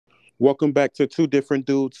Welcome back to Two Different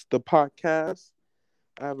Dudes, the podcast.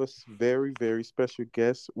 I have a very, very special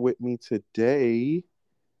guest with me today.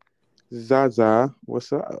 Zaza,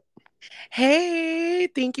 what's up? Hey,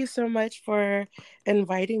 thank you so much for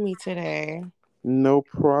inviting me today. No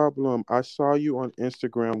problem. I saw you on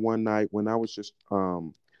Instagram one night when I was just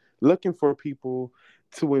looking for people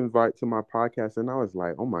to invite to my podcast, and I was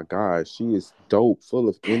like, "Oh my gosh, she is dope, full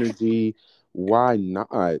of energy. Why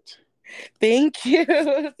not?" Thank you.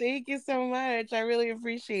 Thank you so much. I really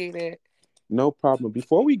appreciate it. No problem.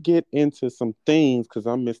 Before we get into some things, because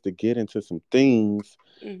I missed to get into some things,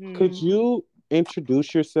 could hmm you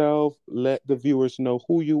introduce yourself, let the viewers know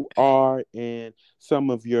who you are and some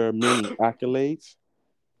of your many accolades?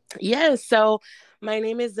 Yes, so my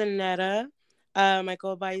name is Zanetta. I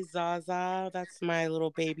go by Zaza. That's my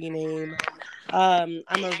little baby name.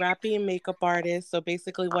 I'm a rapping and makeup artist. So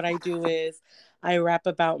basically, what I do is I rap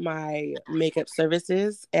about my makeup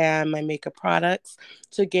services and my makeup products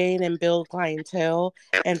to gain and build clientele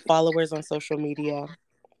and followers on social media.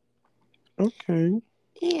 Okay.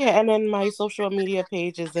 Yeah, and then my social media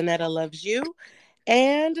page is Zanetta Loves You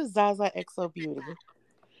and Zaza XO Beauty.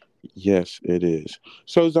 Yes, it is.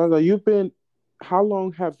 So Zaza, how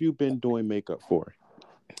long have you been doing makeup for?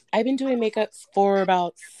 I've been doing makeups for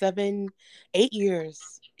about 8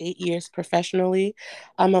 years. 8 years professionally.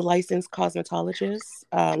 I'm a licensed cosmetologist,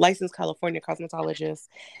 licensed California cosmetologist,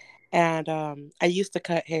 and I used to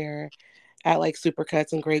cut hair at like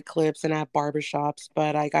Supercuts and Great Clips and at barbershops,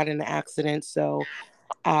 but I got in an accident, so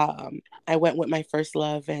I went with my first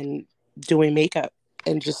love and doing makeup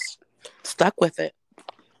and just stuck with it.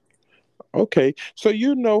 Okay. So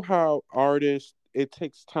you know how artists, it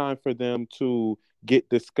takes time for them to get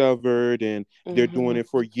discovered and they're doing hmm it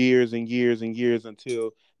for years and years and years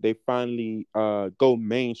until they finally go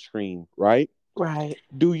mainstream, right? Right.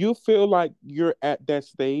 Do you feel like you're at that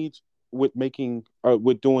stage with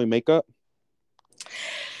with doing makeup?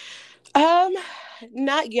 Um,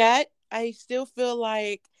 Not yet. If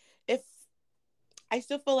I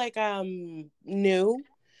still feel like I'm new,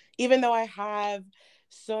 even though I have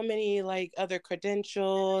so many like other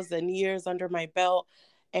credentials and years under my belt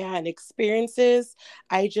and experiences.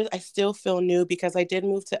 I still feel new because I did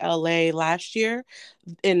move to LA last year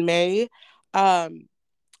in May. Um,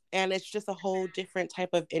 and it's just a whole different type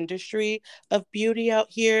of industry of beauty out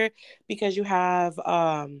here because you have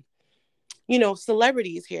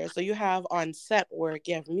celebrities here. So you have on set work,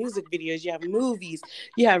 you have music videos, you have movies,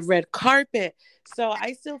 you have red carpet. So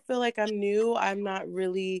I still feel like I'm new. I'm not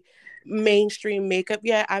really mainstream makeup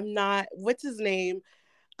yet. I'm not, what's his name?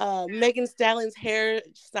 Megan Stallion's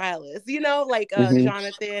hairstylist, like Hmm.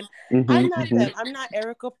 Jonathan. Hmm. I'm not Hmm. them. I'm not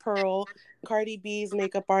Erica Pearl, Cardi B's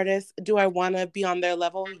makeup artist. Do I want to be on their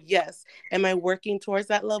level? Yes. Am I working towards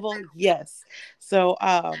that level? Yes. So,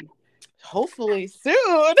 hopefully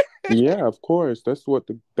soon. Yeah, of course. That's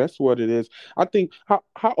what it is. I think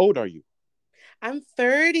how old are you? I'm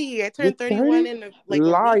 30. I You're turned 31 30? in like a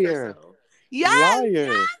week or Liar. so. Yes, Liar.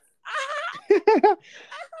 yes.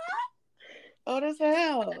 Old as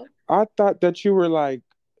hell. I thought that you were like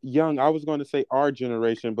young. I was going to say our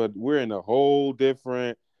generation, but we're in a whole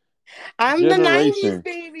different I'm the 90s generation.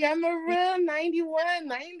 baby. I'm a real 91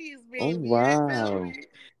 90s Oh baby. You feel wow. me?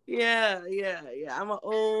 Yeah, yeah, yeah. I'm an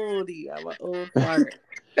oldie. I'm an old fart.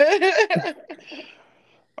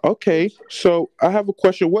 Okay, so I have a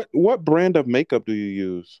question. What brand of makeup do you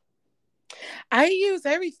use? I use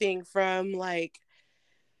everything from like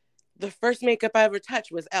the first makeup I ever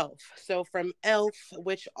touched was Elf. So from Elf,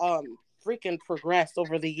 which freaking progressed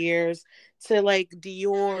over the years, to like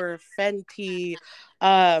Dior, Fenty,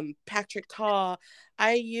 Patrick Ta.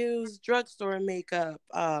 I use drugstore makeup,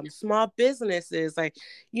 small businesses. I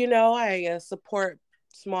support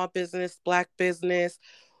small business, black business,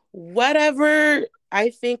 whatever I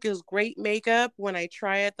think is great makeup. When I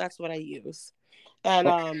try it, that's what I use. And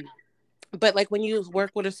Oh, but like when you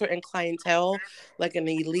work with a certain clientele, like an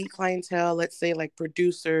elite clientele, let's say like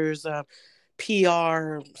producers,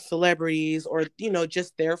 PR, celebrities, or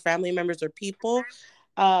just their family members or people,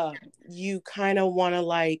 you kind of want to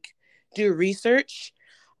like do research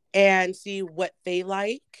and see what they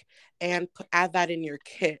like and add that in your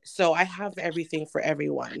kit. So I have everything for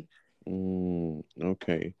everyone.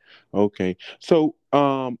 okay, okay. So,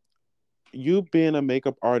 you being a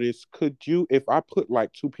makeup artist, could you, if I put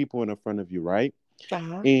like two people in front of you, right?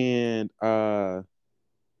 Uh-huh. And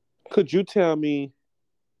could you tell me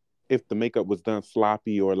if the makeup was done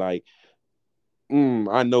sloppy or like,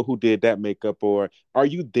 I know who did that makeup, or are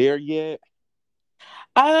you there yet?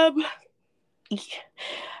 Um,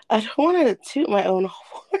 I don't want to toot my own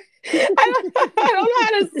horn. I don't know how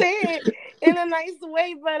to say it. in a nice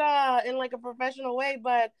way, but in like a professional way.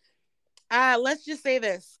 But let's just say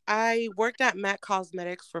this: I worked at Mac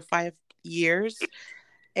Cosmetics for 5 years,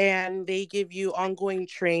 and they give you ongoing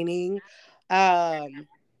training.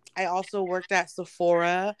 I also worked at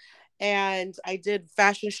Sephora, and I did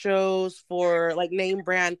fashion shows for like name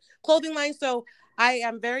brand clothing lines. So I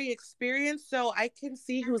am very experienced, so I can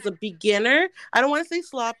see who's a beginner. I don't want to say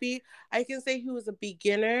sloppy. I can say who is a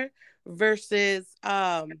beginner versus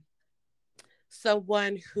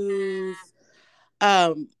someone who's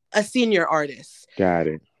a senior artist. Got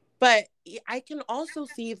it. But I can also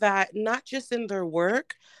see that not just in their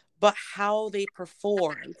work, but how they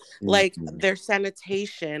perform, like Mhm. their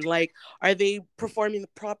sanitation, like are they performing the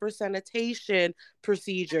proper sanitation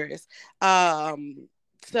procedures?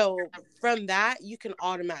 So from that, you can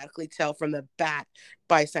automatically tell from the bat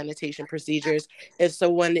by sanitation procedures if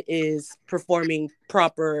someone is performing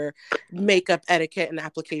proper makeup etiquette and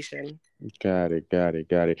application. Got it, got it,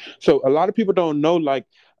 got it. So a lot of people don't know, like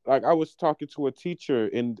I was talking to a teacher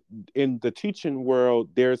in the teaching world,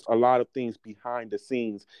 there's a lot of things behind the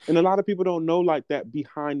scenes. And a lot of people don't know like that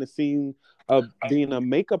behind the scene of being a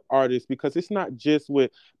makeup artist, because it's not just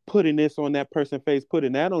with putting this on that person's face,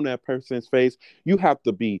 putting that on that person's face. You have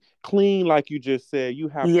to be clean, like you just said. You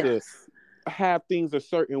have to Yes. have things a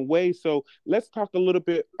certain way. So let's talk a little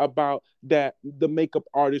bit about that, the makeup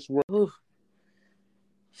artist world. Ooh.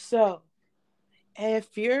 So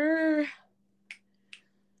if you're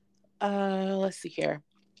let's see here.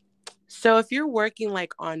 So if you're working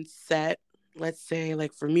like on set, let's say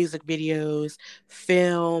like for music videos,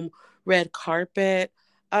 film, red carpet,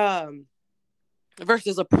 um,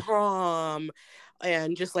 versus a prom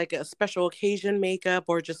and just like a special occasion makeup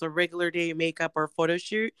or just a regular day makeup or photo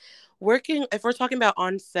shoot, working if we're talking about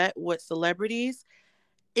on set with celebrities,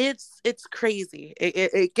 it's crazy.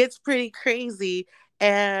 It gets pretty crazy,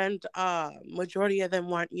 and majority of them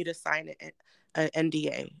want you to sign a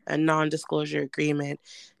NDA, a non-disclosure agreement,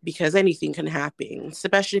 because anything can happen,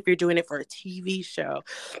 especially if you're doing it for a TV show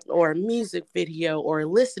or a music video or a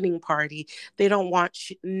listening party. They don't want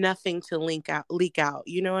nothing to leak out.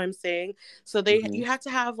 You know what I'm saying? So Hmm. you have to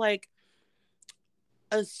have like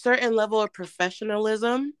a certain level of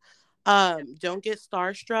professionalism. Don't get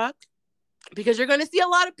starstruck because you're going to see a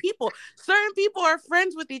lot of people. Certain people are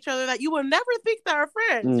friends with each other that you will never think that are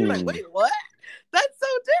friends. You're like, Mm. wait, what? That's so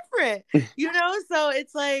different, you know? So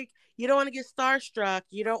it's like, you don't want to get starstruck.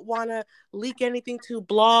 You don't want to leak anything to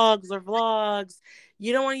blogs or vlogs.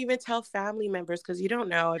 You don't want to even tell family members because you don't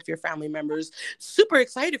know if your family members super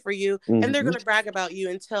excited for you and they're Hmm. going to brag about you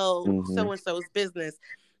and tell Hmm. so and so's business.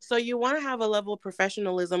 So you want to have a level of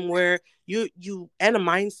professionalism where you and a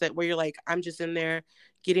mindset where you're like, I'm just in there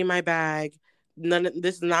getting my bag. None of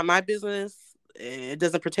this is not my business. It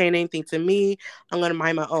doesn't pertain anything to me. I'm gonna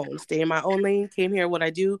mind my own, stay in my own lane. Came here, what I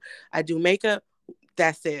do makeup.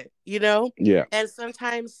 That's it, you know. Yeah. And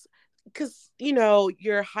sometimes, because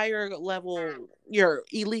your higher level, your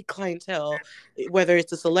elite clientele, whether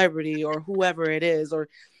it's a celebrity or whoever it is, or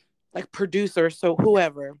like producer, so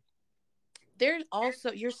whoever, they're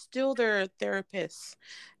also you're still their therapist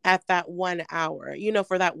at that 1 hour.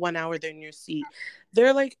 For that 1 hour they're in your seat.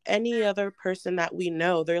 They're like any other person that we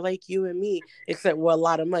know. They're like you and me, except with a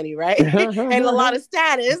lot of money, right? And a lot of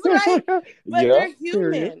status, right? But Yeah. they're Period.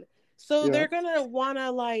 human. So Yeah. they're gonna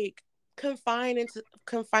wanna like confine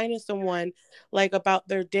in someone like about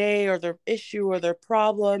their day or their issue or their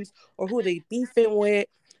problems or who they beefing with,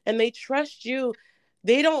 and they trust you.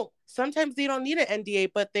 They don't need an NDA,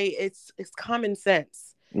 but it's common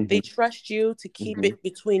sense. They Hmm. trust you to keep Hmm. it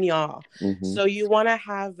between y'all. Hmm. So you want to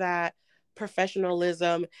have that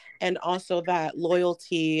professionalism and also that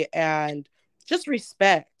loyalty and just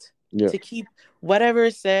respect Yeah. to keep whatever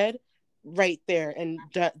is said right there and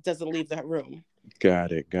doesn't leave that room.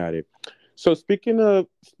 Got it. Got it. So speaking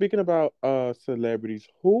about celebrities,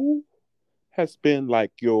 who has been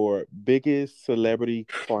like your biggest celebrity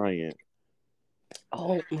client?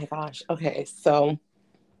 Oh my gosh. Okay, so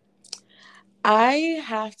I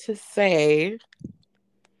have to say,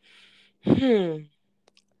 hmm,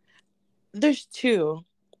 there's two.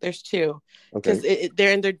 There's two, because Okay.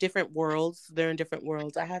 they're in their different worlds. They're in different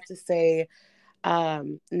worlds. I have to say,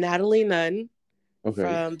 Natalie Nunn Okay.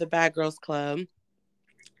 from the Bad Girls Club,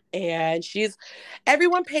 and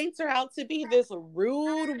everyone paints her out to be this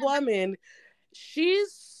rude woman.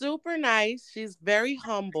 She's super nice. She's very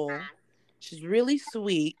humble. She's really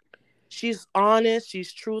sweet. She's honest.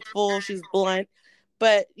 She's truthful. She's blunt.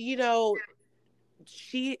 But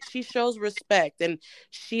she shows respect, and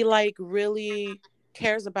she like really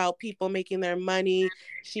cares about people making their money.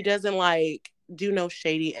 She doesn't like do no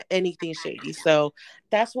shady anything shady. So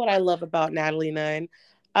that's what I love about Natalie Nunn.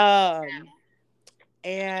 Um,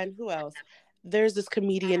 and who else? There's this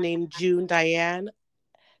comedian named June Diane.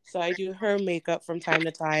 So I do her makeup from time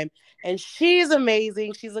to time. And she's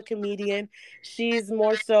amazing. She's a comedian. She's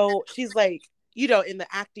more so, she's like, in the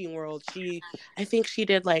acting world, I think she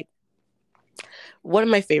did like one of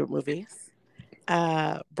my favorite movies,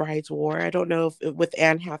 Bride's War. I don't know if with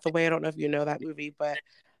Anne Hathaway. I don't know if you know that movie, but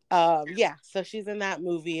yeah, so she's in that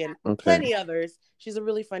movie and Okay. plenty others. She's a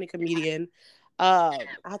really funny comedian. I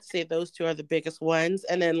have to say those two are the biggest ones.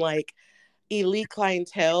 And then like elite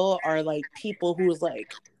clientele are like people who's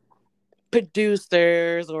like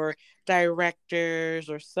producers or directors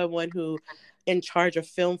or someone who in charge of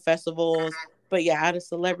film festivals. But yeah, out of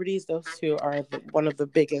celebrities, those two are one of the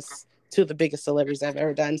biggest, two of the biggest celebrities I've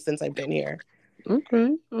ever done since I've been here.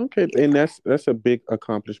 Okay. Okay. Yeah. And that's a big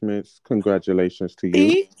accomplishment. Congratulations to you.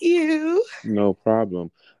 Thank you. No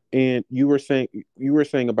problem. And you were saying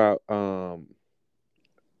about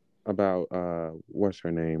what's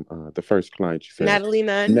her name? The first client you said. Natalie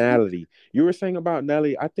Nunn. Natalie. You were saying about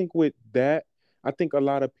Nelly. I think with that, I think a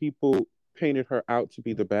lot of people painted her out to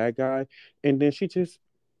be the bad guy, and then she just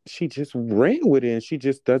ran with it and she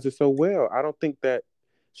just does it so well. I don't think that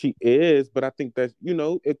she is, but I think that,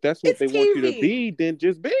 if that's what It's they want you to TV. be, then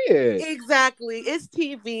just be it. Exactly. It's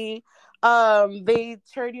TV. They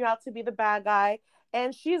turn you out to be the bad guy.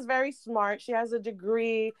 And she's very smart. She has a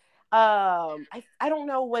degree. I don't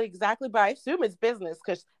know what exactly, but I assume it's business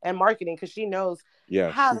and marketing because she knows Yeah,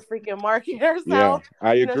 how to freaking market yeah, herself.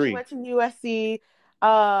 I She agree. went to USC.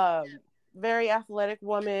 Very athletic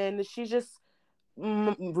woman. She's just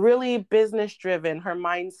really business driven, her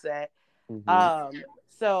mindset. Hmm.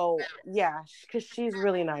 So yeah, because she's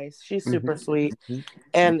really nice. She's super Hmm. sweet. Hmm.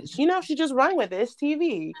 And she just run with it. It's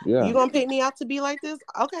TV. You Yeah, gonna pay me out to be like this?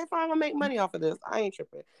 Okay, fine. I'm gonna make money off of this. I ain't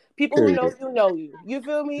tripping. People who period. know you. You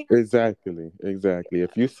feel me? Exactly, exactly.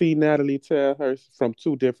 If you see Natalie tell her from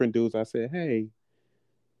two different dudes, I said, hey.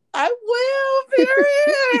 I will.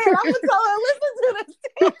 Period. I'm gonna tell her listen to this.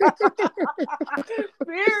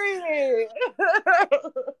 Period.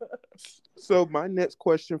 So my next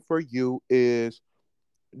question for you is,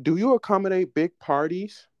 do you accommodate big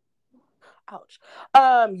parties? Ouch.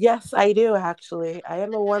 Yes, I do actually. I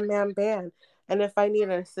am a one man band, and if I need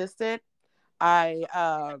an assistant, I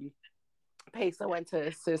pay someone to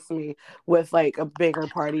assist me with like a bigger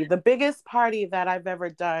party. The biggest party that I've ever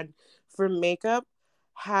done for makeup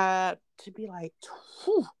had to be like,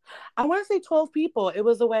 I want to say 12 people. It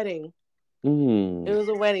was a wedding. It Mm. was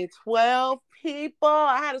a wedding. 12 people.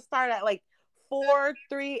 I had to start at like 4,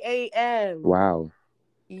 3 a.m. Wow.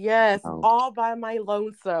 Yes, Wow. all by my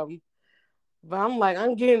lonesome. But I'm like,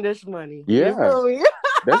 I'm getting this money. You Yeah. feel me?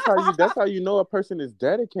 That's how you know a person is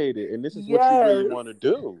dedicated and this is what you really Yes. want to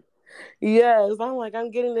do. Yes, I'm like,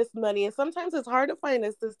 I'm getting this money. And sometimes it's hard to find an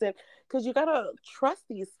assistant because you got to trust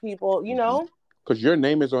these people, you Hmm. know? Because your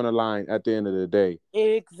name is on the line at the end of the day.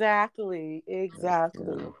 Exactly. Yeah. Yeah.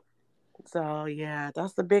 Exactly. So, yeah,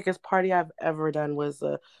 that's the biggest party I've ever done was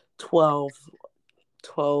a 12,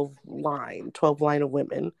 12 line of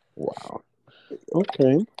women. Wow.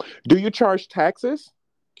 Okay. Do you charge taxes?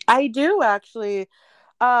 I do actually.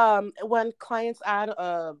 When clients I'm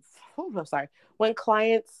sorry, when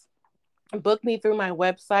clients book me through my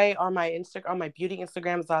website or my on my beauty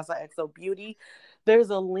Instagram, Zaza XO Beauty, there's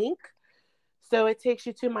a link. So it takes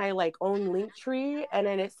you to my like own link tree and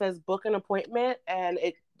then it says book an appointment and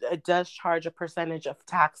it does charge a percentage of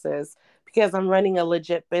taxes because I'm running a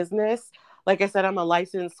legit business. Like I said, I'm a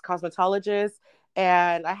licensed cosmetologist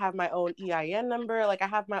and I have my own EIN number. Like I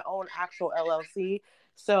have my own actual LLC.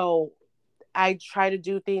 So I try to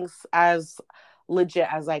do things as legit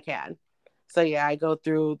as I can. So yeah, they go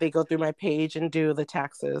through my page and do the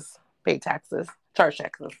taxes, pay taxes, charge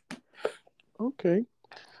taxes. Okay.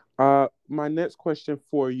 My next question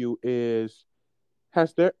for you is,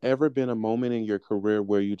 has there ever been a moment in your career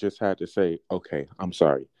where you just had to say, okay, I'm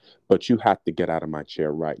sorry, but you have to get out of my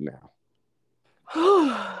chair right now?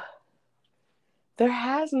 There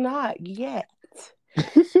has not yet.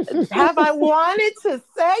 Have I wanted to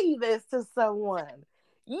say this to someone?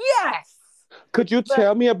 Yes. Could you But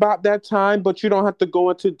tell me about that time? But you don't have to go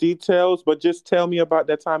into details, but just tell me about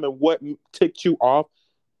that time and what ticked you off.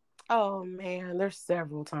 oh man, there's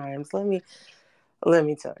several times. Let me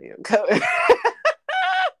tell you.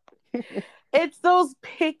 It's those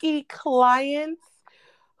picky clients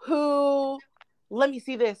who let me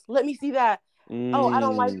see this, let me see that. Oh, I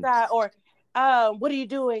don't like Mm, that. Or what are you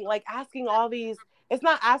doing? Like asking all these, it's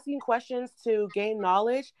not asking questions to gain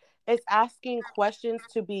knowledge. It's asking questions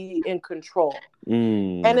to be in control.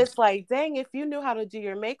 And Mm. it's like, dang, if you knew how to do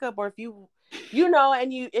your makeup, or if you know,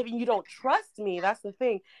 and you if you don't trust me, that's the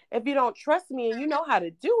thing. If you don't trust me and you know how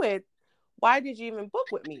to do it, why did you even book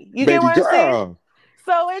with me? You get Baby what I'm saying? girl.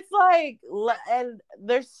 So it's like, and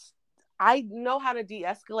there's, I know how to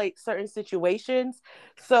de-escalate certain situations.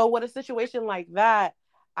 So with a situation like that,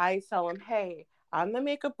 I tell them, hey, I'm the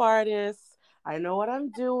makeup artist. I know what I'm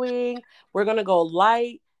doing. We're gonna go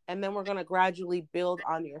light, and then we're gonna gradually build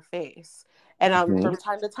on your face. And Hmm. from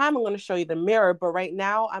time to time, I'm gonna show you the mirror. But right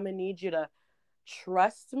now, I'm gonna need you to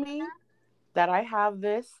trust me that I have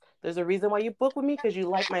this. There's a reason why you book with me, because you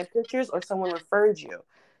like my pictures or someone referred you.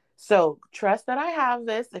 So trust that I have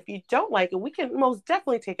this. If you don't like it, we can most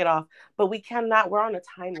definitely take it off, but we cannot, we're on a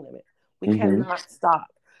time limit. We Hmm. cannot stop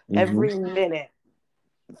Hmm. every minute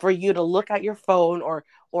for you to look at your phone, or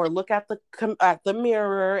look at the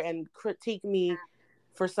mirror and critique me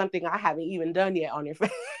for something I haven't even done yet on your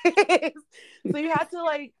face. So you have to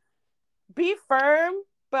like be firm,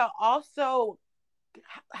 but also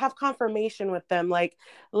have confirmation with them. Like,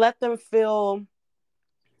 let them feel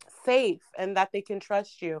safe and that they can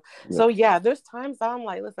trust you. Yeah. So yeah, there's times I'm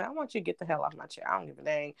like, listen, I want you to get the hell off my chair. I don't give a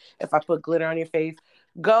dang if I put glitter on your face.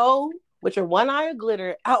 Go with your one eye of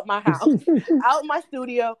glitter out my house, out my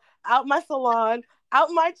studio, out my salon, out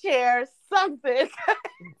my chair, something.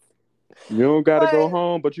 You don't got to go But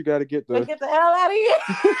home, but you got to get the. get the hell out of here.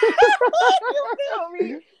 You feel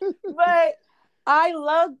me? But I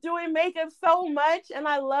love doing makeup so much, and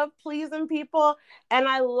I love pleasing people, and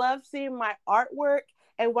I love seeing my artwork.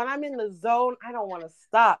 And when I'm in the zone, I don't want to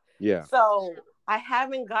stop. Yeah. So I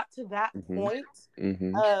haven't got to that Hmm. point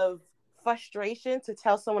Hmm. of frustration to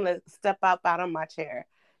tell someone to step up out of my chair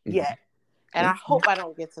Hmm. yet. And I hope I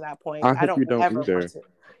don't get to that point. I I hope don't you don't ever want either. to.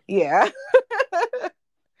 Yeah.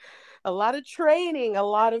 A lot of training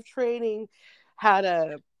how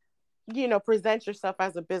to, present yourself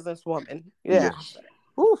as a businesswoman. Yeah. Yes.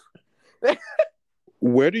 Oof.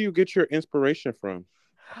 Where do you get your inspiration from?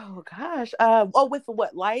 Oh gosh. With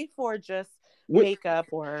what, life or just With makeup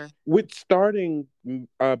or? starting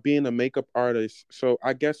being a makeup artist, so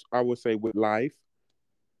I guess I would say with life.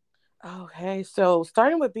 Okay, so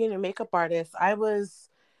starting with being a makeup artist, I was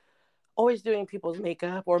always doing people's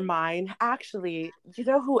makeup or mine. Actually,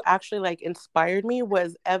 who actually like inspired me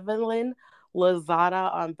was Evelyn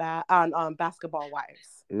Lazada on Basketball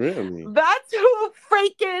Wives. Really? That's who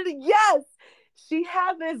freaking, yes. She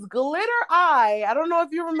had this glitter eye. I don't know if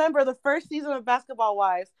you remember the first season of Basketball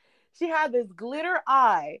Wives. She had this glitter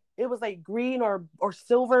eye. It was like green or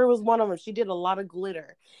silver was one of them. She did a lot of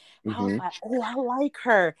glitter. I was Hmm. like, oh, I like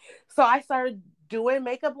her. So I started doing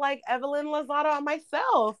makeup like Evelyn Lazada on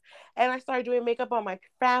myself. And I started doing makeup on my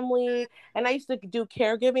family. And I used to do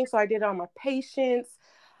caregiving. So I did it on my patients.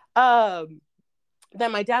 Um,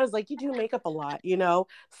 then my dad was like, you do makeup a lot,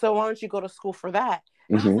 so why don't you go to school for that?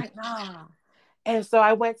 And I was Hmm. like, nah. And so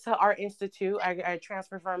I went to Art Institute. I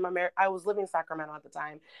transferred from I was living in Sacramento at the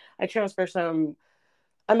time. I transferred from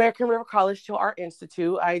American River College to Art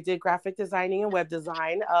Institute. I did graphic designing and web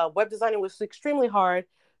design. Web designing was extremely hard.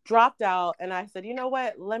 Dropped out, and I said, you know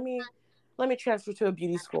what? Let me transfer to a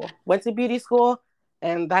beauty school. Went to beauty school,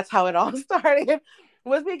 and that's how it all started.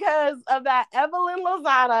 Was because of that Evelyn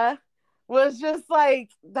Lozada was just like,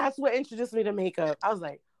 that's what introduced me to makeup. I was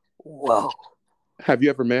like, whoa. Have you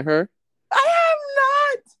ever met her? I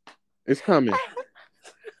have It's coming. not.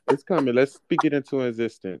 It's coming. Let's speak it into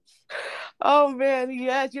existence. Oh man,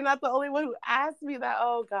 yes, you're not the only one who asked me that.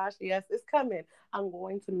 Oh gosh, yes, it's coming. I'm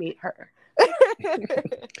going to meet her.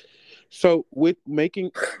 So with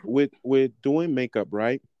making with doing makeup,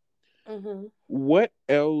 right? Hmm. What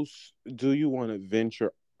else do you want to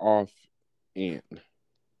venture off in?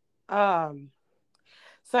 Um,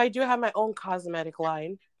 so I do have my own cosmetic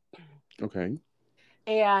line, Okay.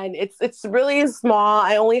 and it's really small.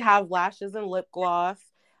 I only have lashes and lip gloss.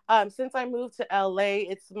 Since I moved to LA,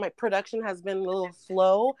 it's my production has been a little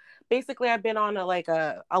slow. Basically, I've been on a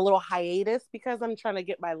little hiatus because I'm trying to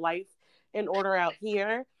get my life in order out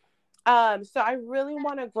here. So I really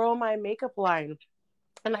want to grow my makeup line,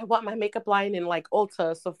 and I want my makeup line in like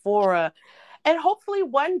Ulta, Sephora, and hopefully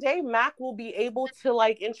one day Mac will be able to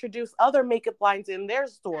like introduce other makeup lines in their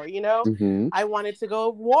store. Mm-hmm. I wanted to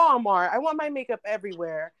go Walmart. I want my makeup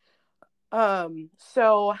everywhere.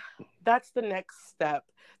 So that's the next step.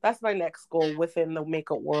 That's my next goal within the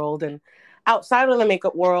makeup world, and outside of the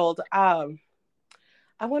makeup world. I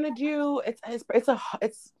want to do it's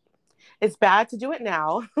bad to do it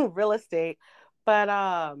now, real estate, but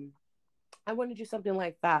I want to do something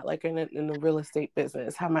like that, like in the real estate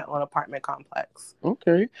business, have my own apartment complex.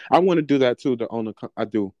 Okay. I want to do that too. I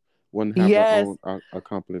do. Want to have her Yes. own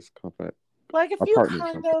complex Like a few apartment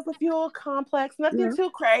complex. condos, a few complex, nothing Yeah, too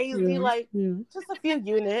crazy, yeah, like yeah, just a few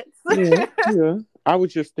units. yeah, yeah. I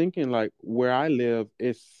was just thinking, like, where I live,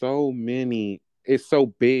 it's so many. It's so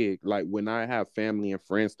big. Like when I have family and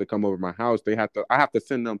friends to come over my house, I have to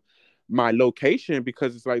send them my location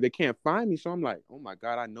because it's like they can't find me. So I'm like, oh my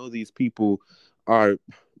God, I know these people are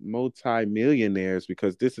multi-millionaires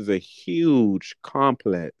because this is a huge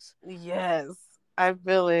complex. Yes, I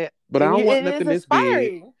feel it. But I And don't want it is nothing this big.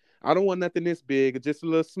 inspiring. I don't want nothing this big. Just a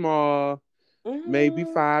little small, maybe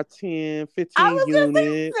Hmm. 5, 10, I 15 was gonna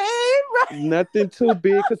units. say same, right? Nothing too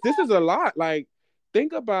big because this is a lot. Like,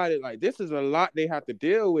 think about it. Like, this is a lot they have to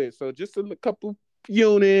deal with. So just a couple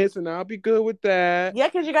units, and I'll be good with that. Yeah,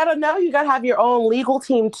 because you gotta know you gotta have your own legal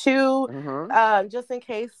team too, Uh huh. just in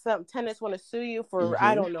case some tenants want to sue you for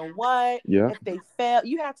I Mhm. don't know what. Yeah. If they fail,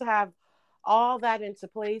 you have to have all that into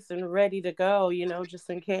place and ready to go. Just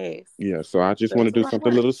in case. Yeah. So I just So want to it's a do lot of something a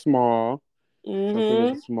work. little small. Something a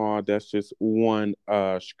little Mm-hmm. small. That's just one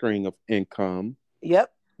string of income.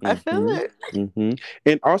 Yep, I feel Mm-hmm. it. Mm-hmm.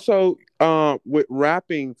 And also, with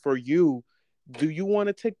rapping for you, do you want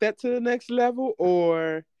to take that to the next level,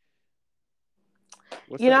 or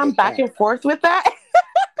what's up I'm with back that? and forth with that.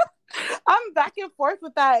 I'm back and forth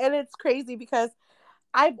with that, and it's crazy because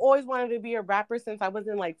I've always wanted to be a rapper since I was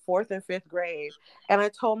in like fourth and fifth grade. And I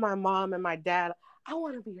told my mom and my dad, I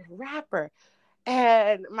want to be a rapper.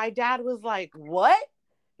 And my dad was like, "What?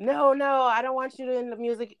 No, no, I don't want you to in the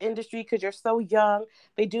music industry because you're so young.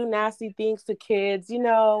 They do nasty things to kids,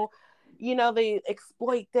 they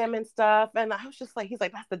exploit them and stuff." And I was just like, he's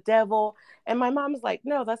like, "That's the devil." And my mom was like,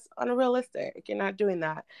 "No, that's unrealistic. You're not doing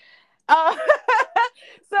that." Uh,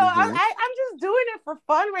 so Mm-hmm. I'm just doing it for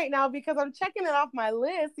fun right now because I'm checking it off my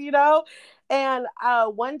list, And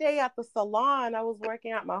one day at the salon, I was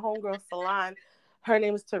working at my homegirl salon. Her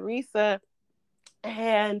name is Teresa,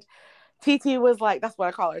 and TT was like, that's what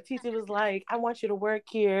I call her. TT was like, "I want you to work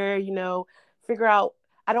here, figure out.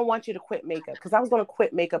 I don't want you to quit makeup because I was going to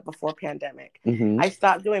quit makeup before pandemic. Mm-hmm. I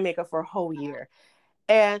stopped doing makeup for a whole year."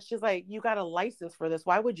 And she's like, "You got a license for this.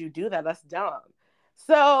 Why would you do that? That's dumb."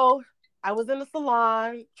 So I was in the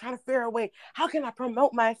salon trying to figure a way, how can I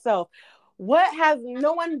promote myself? What has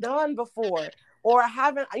no one done before? Or I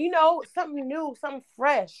haven't, something new, something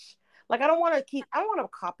fresh. Like I don't want to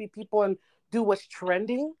copy people and do what's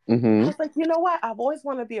trending. I Mm-hmm. was like, you know what? I've always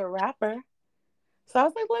wanted to be a rapper. So I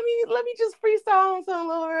was like, let me just freestyle on something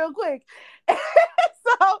little real quick.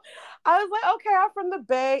 So I was like, okay, I'm from the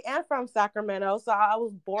Bay and from Sacramento. So I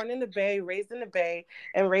was born in the Bay, raised in the Bay,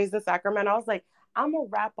 and raised in Sacramento. I was like, I'm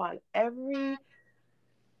gonna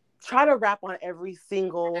try to rap on every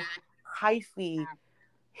single hyphy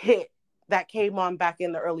hit that came on back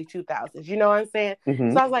in the early 2000s. You know what I'm saying?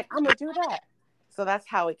 Mm-hmm. So I was like, I'm gonna do that. So that's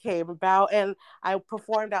how it came about. And I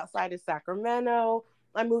performed outside of Sacramento.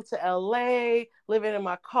 I moved to LA, living in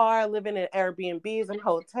my car, living in Airbnbs and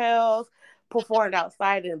hotels, performed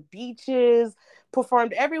outside in beaches,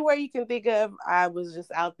 performed everywhere you can think of. I was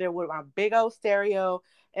just out there with my big old stereo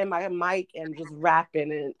and my mic and just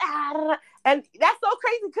rapping and that's so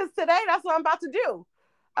crazy because today that's what I'm about to do.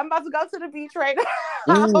 I'm about to go to the beach right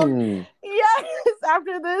now. Mm. Yes,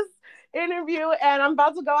 after this interview, and I'm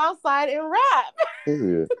about to go outside and rap.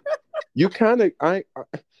 Period. You kind of I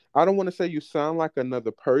don't want to say you sound like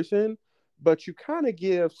another person, but you kind of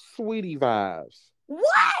give sweetie vibes. What?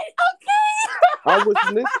 I was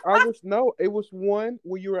Okay. listen. I was no. It was one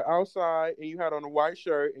where you were outside and you had on a white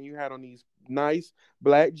shirt and you had on these nice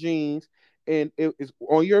black jeans, and it is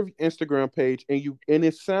on your Instagram page, and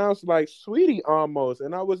it sounds like Sweetie almost.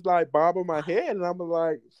 And I was like bobbing my head, and I was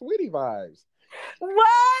like Sweetie vibes.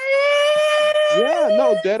 What? Yeah,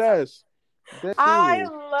 no, dead ass, dead I serious.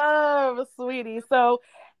 love Sweetie. So,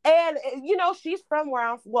 and she's from where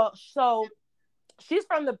I'm. Well, so she's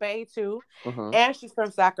from the Bay too, Uh huh. and she's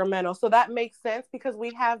from Sacramento. So that makes sense because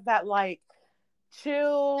we have that like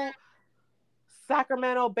chill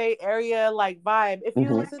Sacramento Bay Area like vibe. If you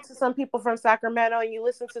Mhm. listen to some people from Sacramento and you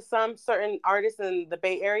listen to some certain artists in the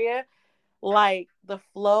Bay Area, like the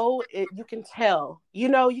flow, you can tell.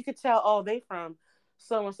 You could tell. Oh, they from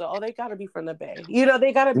so and so. Oh, they gotta be from the Bay.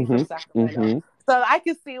 They gotta be from Mhm. Sacramento. Mhm. So I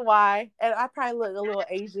can see why, and I probably look a little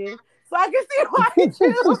Asian, so I can see why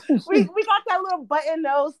too. We got that little button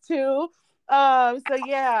nose too. So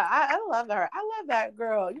yeah, I love her. I love that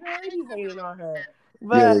girl. They be hating on her,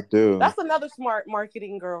 Yeah, they but do. that's another smart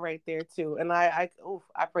marketing girl right there too. And I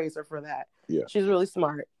praise her for that. Yeah, She's really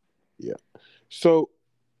smart. yeah. So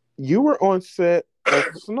you were on set of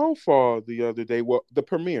Snowfall the other day. Well, the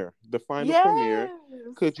premiere, the final premiere. Yes.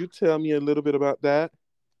 Could you tell me a little bit about that?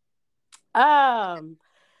 Um,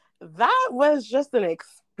 that was just an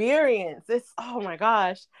experience. It's, oh my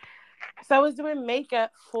gosh. So I was doing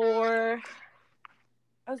makeup.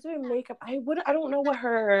 I don't know what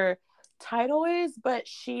her title is, but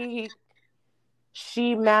she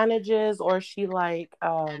manages, or she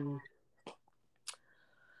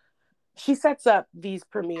sets up these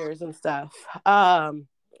premieres and stuff.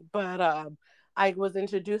 But I was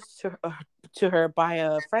introduced to her by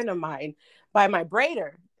a friend of mine, by my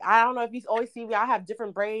braider. I don't know if you always see me. I have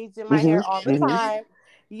different braids in my hair all the Mm-hmm. time.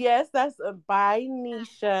 Yes, that's by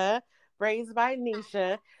Nisha, braids by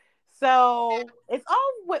Nisha. So it's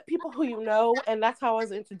all with people who you know, and that's how I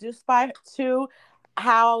was introduced to,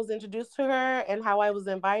 how I was introduced to her, and how I was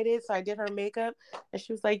invited. So I did her makeup, and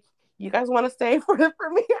she was like, "You guys want to stay for the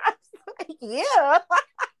premiere?" I was like, "Yeah."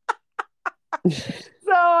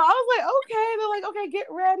 So I was like, "Okay." They're like, "Okay, get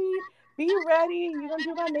ready, be ready. You're gonna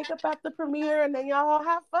do my makeup at the premiere, and then y'all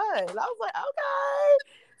have fun." And I was like, "Okay."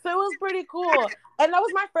 So it was pretty cool, and that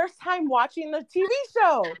was my first time watching the TV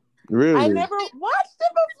show. I Really? never watched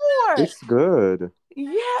it before. It's good.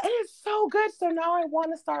 Yeah, it is so good. So now I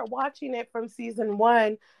want to start watching it from season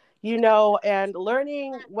one, and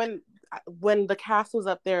learning when the cast was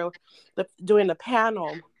up there, doing the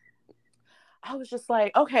panel. I was just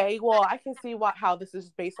like, okay, well, I can see how this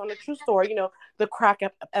is based on a true story, the crack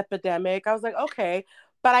epidemic. I was like, okay,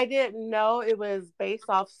 but I didn't know it was based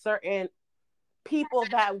off certain people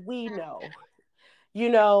that we know,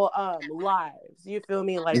 lives. You feel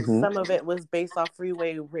me? Like Mm-hmm. some of it was based off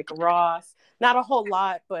Freeway Rick Ross, not a whole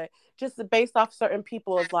lot, but just based off certain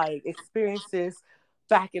people's like experiences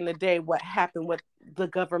back in the day, what happened, what the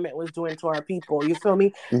government was doing to our people. You feel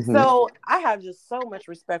me? Mm-hmm. So I have just so much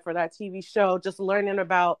respect for that TV show, just learning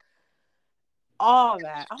about all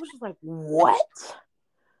that. I was just like, what?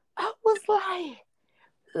 I was like,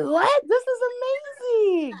 what? This is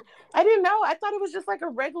amazing. I didn't know. I thought it was just like a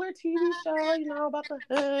regular TV show, about the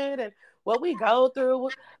hood and what we go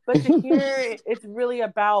through. But to hear it's really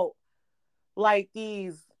about like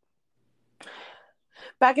these,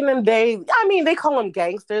 back in the day, I mean, they call them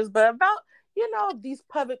gangsters, but about, these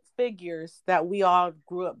public figures that we all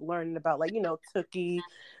grew up learning about, like, Tookie,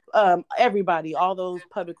 everybody, all those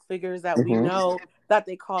public figures that we Mm-hmm. know that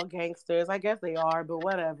they call gangsters. I guess they are, but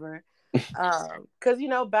whatever. Because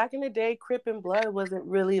back in the day, Crip and Blood wasn't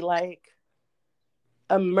really like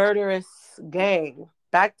a murderous gang.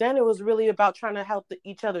 Back then, it was really about trying to help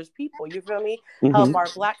each other's people. You feel me? Help Mm-hmm. our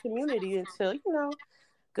Black community until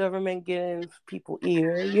government getting people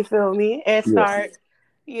ear. You feel me? And Yeah. start.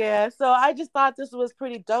 Yeah. So I just thought this was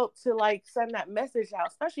pretty dope to like send that message out,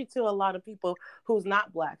 especially to a lot of people who's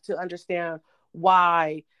not Black, to understand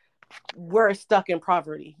why we're stuck in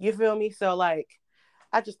poverty. You feel me? So like,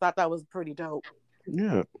 I just thought that was pretty dope.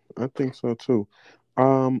 Yeah, I think so too.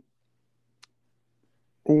 Um,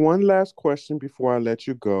 one last question before I let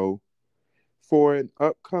you go. For an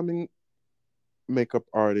upcoming makeup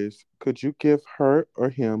artist, could you give her or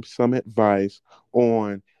him some advice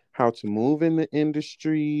on how to move in the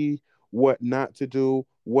industry, what not to do,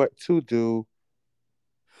 what to do,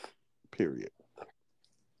 period?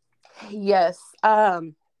 Yes.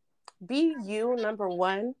 Be you, number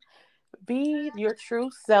one. Be your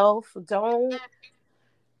true self. Don't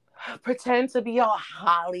pretend to be all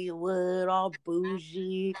Hollywood, all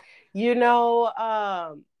bougie. You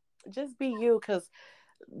know, just be you, because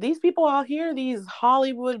these people out here, these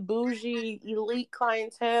Hollywood bougie elite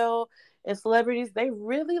clientele and celebrities, they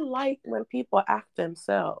really like when people act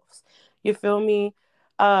themselves. You feel me?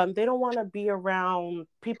 They don't want to be around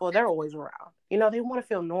people they're always around. They want to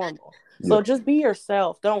feel normal. So Yeah. just be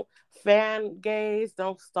yourself. Don't fan gaze.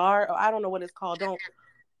 Don't start. Or I don't know what it's called. Don't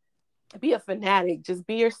be a fanatic. Just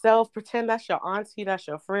be yourself. Pretend that's your auntie, that's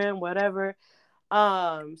your friend, whatever.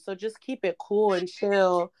 So just keep it cool and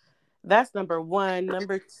chill. That's number one.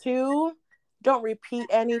 Number two, don't repeat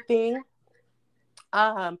anything.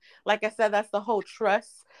 Like I said, that's the whole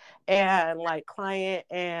trust and like client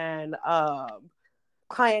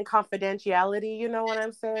confidentiality, you know what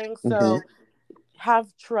I'm saying? Mm-hmm. So have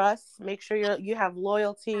trust, make sure you have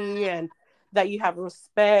loyalty and that you have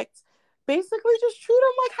respect. Basically just treat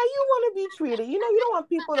them like how you want to be treated. You don't want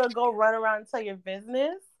people to go run around and tell your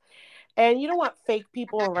business, and you don't want fake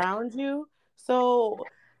people around you. So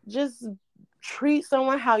just treat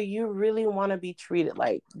someone how you really want to be treated,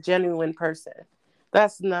 like genuine person.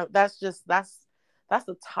 That's the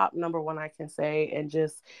top number one I can say. And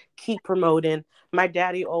just keep promoting. My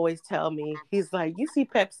daddy always tell me, he's like, you see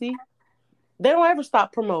Pepsi, they don't ever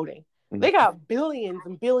stop promoting. They got billions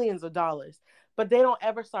and billions of dollars, but they don't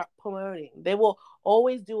ever stop promoting. They will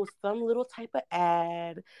always do some little type of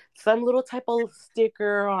ad, some little type of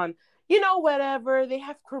sticker on, whatever. They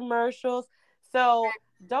have commercials. So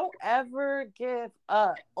don't ever give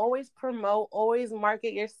up. Always promote, always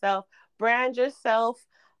market yourself, brand yourself,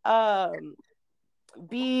 um,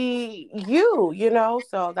 be you.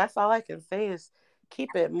 So that's all I can say is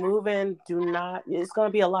keep it moving. Do not, it's going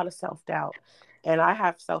to be a lot of self doubt. And I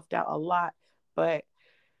have self doubt a lot, but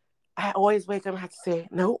I always wake up and have to say,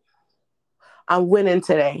 nope, I'm winning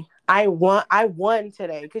today. I won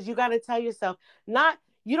today. Because you got to tell yourself, not,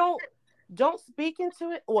 you don't speak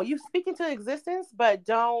into it. Well, you speak into existence, but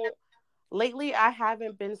don't, lately, I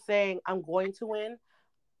haven't been saying I'm going to win.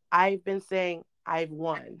 I've been saying I've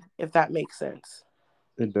won, if that makes sense.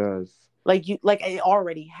 It does. Like it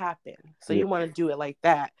already happened. So Yeah. you want to do it like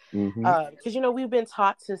that. Mm-hmm. Because, we've been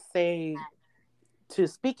taught to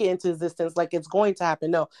speak it into existence like it's going to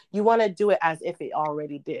happen. No, you want to do it as if it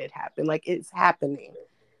already did happen. Like it's happening.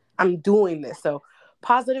 I'm doing this. So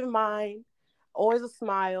positive mind, always a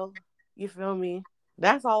smile. You feel me?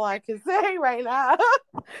 That's all I can say right now.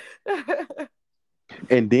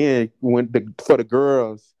 And then for the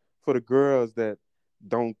girls that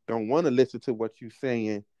don't want to listen to what you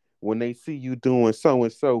saying, when they see you doing so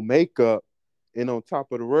and so makeup and on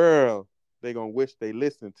top of the world, they gonna wish they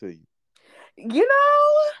listened to you.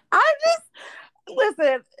 I just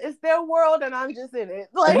listen. It's their world, and I'm just in it.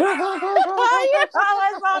 Like, that's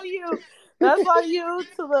on you. That's on you.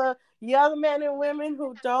 To the young men and women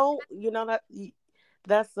who don't,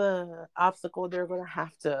 that's a obstacle they're gonna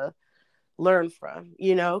have to learn from.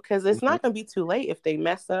 Because it's Mhm. not gonna be too late if they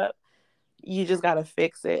mess up. You just gotta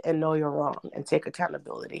fix it and know you're wrong and take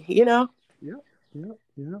accountability. Yep, yep,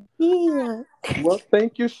 yep. Yeah. Well,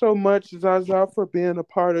 thank you so much, Zaza, for being a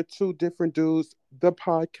part of Two Different Dudes, the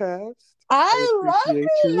podcast. I I love appreciate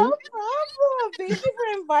it. you. No problem. Thank you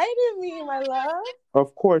for inviting me, my love.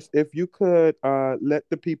 Of course, if you could let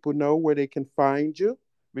the people know where they can find you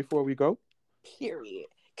before we go. Period.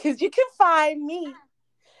 Because you can find me,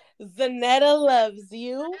 Zanetta Loves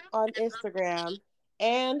You, on Instagram,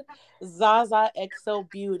 and Zaza XO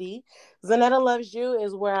Beauty. Zanetta Loves You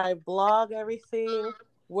is where I blog everything,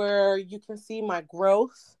 where you can see my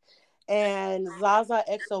growth. And Zaza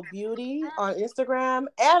XO Beauty on Instagram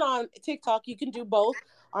and on TikTok. You can do both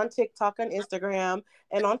on TikTok and Instagram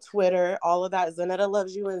and on Twitter. All of that. Zanetta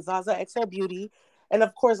Loves You and Zaza XO Beauty. And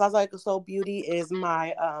of course, Zaza XO Beauty is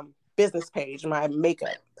my business page, my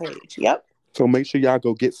makeup page. Yep. So make sure y'all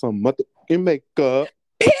go get some mother in makeup.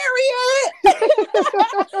 Period.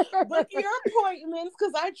 Book your appointments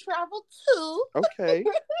because I travel too. Okay,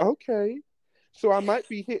 okay. So I might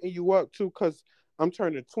be hitting you up too, cause I'm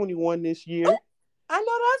turning 21 this year, I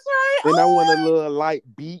know that's right. and I want a Oh, little light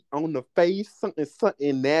beat on the face, something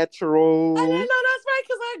I natural. know that's right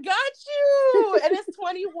because I got you. And it's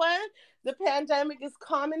 21. The pandemic is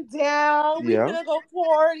calming down. We Yeah, finna go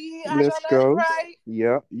party. I know let's that's go. right.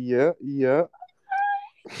 Yeah, yeah, yeah.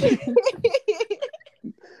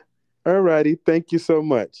 Alrighty, thank you so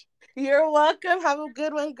much. You're welcome. Have a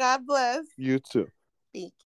good one. God bless. You too. Thank you.